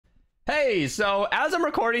Hey, so as I'm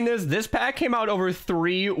recording this pack came out over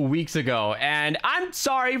 3 weeks ago, and I'm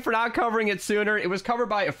sorry for not covering it sooner. It was covered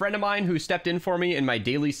by a friend of mine who stepped in for me in my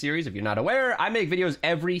daily series. If you're not aware, I make videos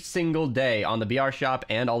every single day on the BR shop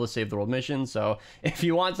and all the Save the World missions, so if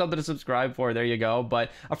you want something to subscribe for, there you go.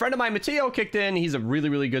 But a friend of mine, Matteo, kicked in. He's a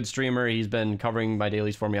really good streamer. He's been covering my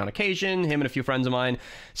dailies for me on occasion, him and a few friends of mine.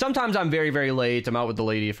 Sometimes I'm very late. I'm out with the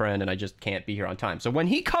lady friend, and I just can't be here on time. So when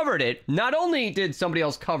he covered it, not only did somebody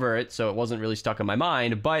else cover it, so it wasn't really stuck in my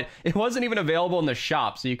mind, but it wasn't even available in the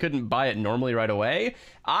shop, so you couldn't buy it normally right away.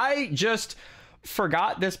 I just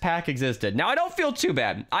forgot this pack existed. Now, I don't feel too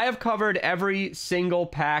bad. I have covered every single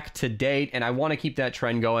pack to date, and I want to keep that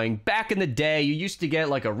trend going. Back in the day, you used to get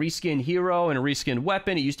like a reskin hero and a reskin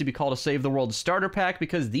weapon. It used to be called a Save the World starter pack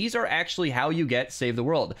because these are actually how you get Save the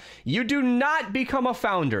World. You do not become a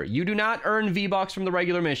founder. You do not earn V-Bucks from the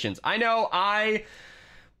regular missions. I know I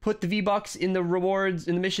put the V-Bucks in the rewards,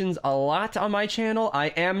 in the missions a lot on my channel. I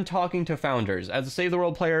am talking to founders. As a Save the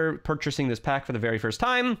World player purchasing this pack for the very first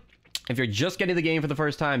time, if you're just getting the game for the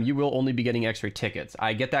first time, you will only be getting extra tickets.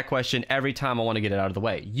 I get that question every time. I want to get it out of the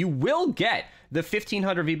way. You will get the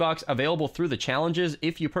 1,500 V-Bucks available through the challenges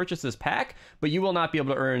if you purchase this pack, but you will not be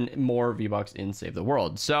able to earn more V-Bucks in Save the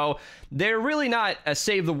World. So they're really not a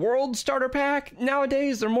Save the World starter pack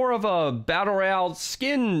nowadays. They're more of a Battle Royale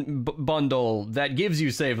skin bundle that gives you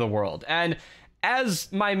Save the World. And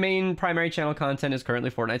as my main primary channel content is currently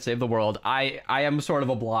Fortnite Save the World, I am sort of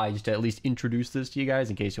obliged to at least introduce this to you guys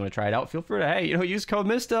in case you want to try it out. Feel free to, hey, use code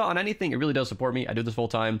Mista on anything. It really does support me. I do this full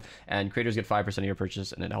time, and creators get 5% of your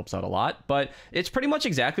purchase, and it helps out a lot. But it's pretty much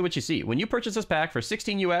exactly what you see. When you purchase this pack for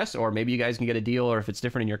 16 US, or maybe you guys can get a deal, or if it's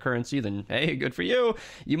different in your currency, then hey, good for you.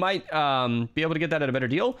 You might be able to get that at a better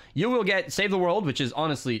deal. You will get Save the World, which is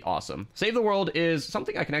honestly awesome. Save the World is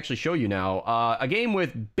something I can actually show you now. A game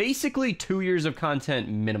with basically 2 years of content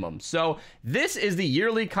minimum. So this is the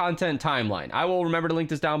yearly content timeline. I will remember to link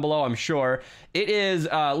this down below, I'm sure. It is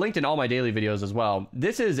linked in all my daily videos as well.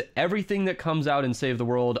 This is everything that comes out in Save the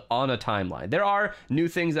World on a timeline. There are new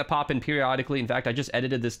things that pop in periodically. In fact, I just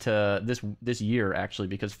edited this to this year actually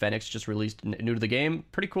because Fenix just released new to the game.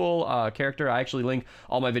 Pretty cool character. I actually link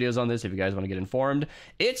all my videos on this if you guys want to get informed.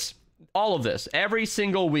 It's all of this. Every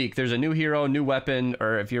single week, there's a new hero, new weapon,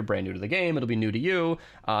 or if you're brand new to the game, it'll be new to you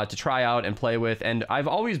to try out and play with. And I've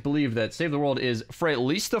always believed that Save the World is, for at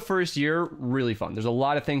least the first year, really fun. There's a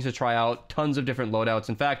lot of things to try out, tons of different loadouts.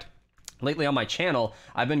 In fact, lately on my channel,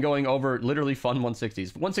 I've been going over literally fun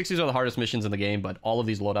 160s. 160s are the hardest missions in the game, but all of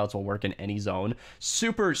these loadouts will work in any zone.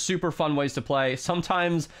 Super fun ways to play.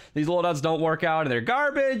 Sometimes these loadouts don't work out and they're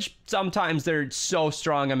garbage. Sometimes they're so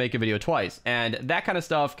strong I make a video twice. And that kind of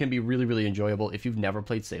stuff can be really enjoyable if you've never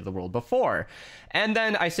played Save the World before. And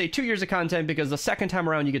then I say 2 years of content because the second time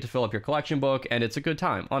around you get to fill up your collection book, and it's a good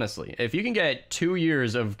time, honestly. If you can get 2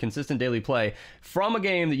 years of consistent daily play from a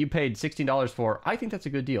game that you paid $16 for, I think that's a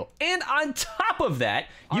good deal. And on top of that,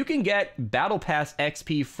 you can get Battle Pass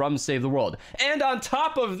XP from Save the World. And on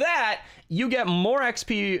top of that, you get more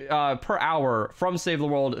XP per hour from Save the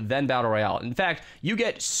World than Battle Royale. In fact, you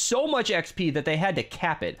get so much XP that they had to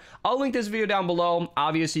cap it. I'll link this video down below.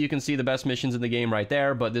 Obviously, you can see the best missions in the game right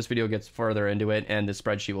there, but this video gets further into it, and the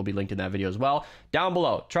spreadsheet will be linked in that video as well. Down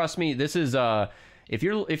below, trust me, this is if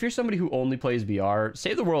you're somebody who only plays BR,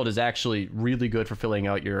 Save the World is actually really good for filling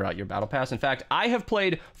out your battle pass. In fact, I have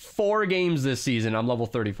played 4 games this season. I'm level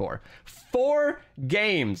 34. 4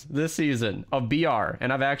 games this season of BR,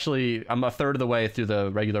 and I'm a third of the way through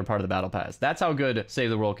the regular part of the battle pass. That's how good Save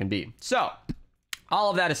the World can be. So all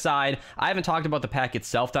of that aside, I haven't talked about the pack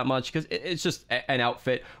itself that much because it's just an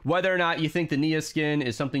outfit. Whether or not you think the Nia skin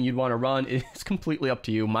is something you'd want to run is completely up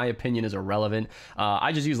to you. My opinion is irrelevant.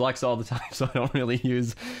 I just use Lex all the time, so I don't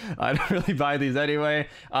really buy these anyway.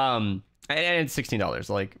 And it's $16,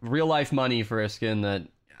 like real life money for a skin that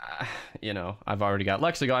I've already got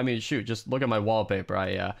Lexigo. I mean, shoot, just look at my wallpaper.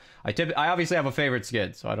 I obviously have a favorite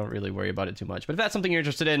skin, so I don't really worry about it too much. But if that's something you're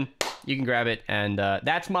interested in, you can grab it. And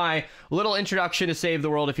that's my little introduction to Save the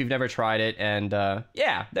World if you've never tried it. And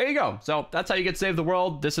yeah, there you go. So that's how you get Save the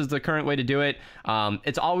World. This is the current way to do it.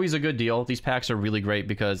 It's always a good deal. These packs are really great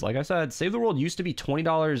because, like I said, Save the World used to be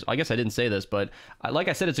 $20. I guess I didn't say this, but like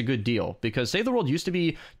I said, it's a good deal because Save the World used to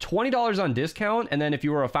be $20 on discount. And then if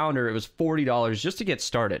you were a founder, it was $40 just to get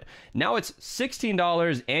started. Now it's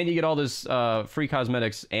 $16 and you get all this free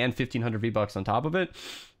cosmetics and 1,500 V-Bucks on top of it.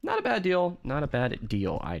 Not a bad deal. Not a bad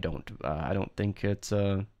deal. I don't think it's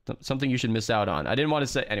something you should miss out on. I didn't want to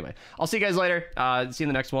say. Anyway, I'll see you guys later. See you in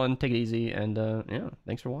the next one. Take it easy. And yeah,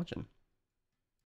 thanks for watching.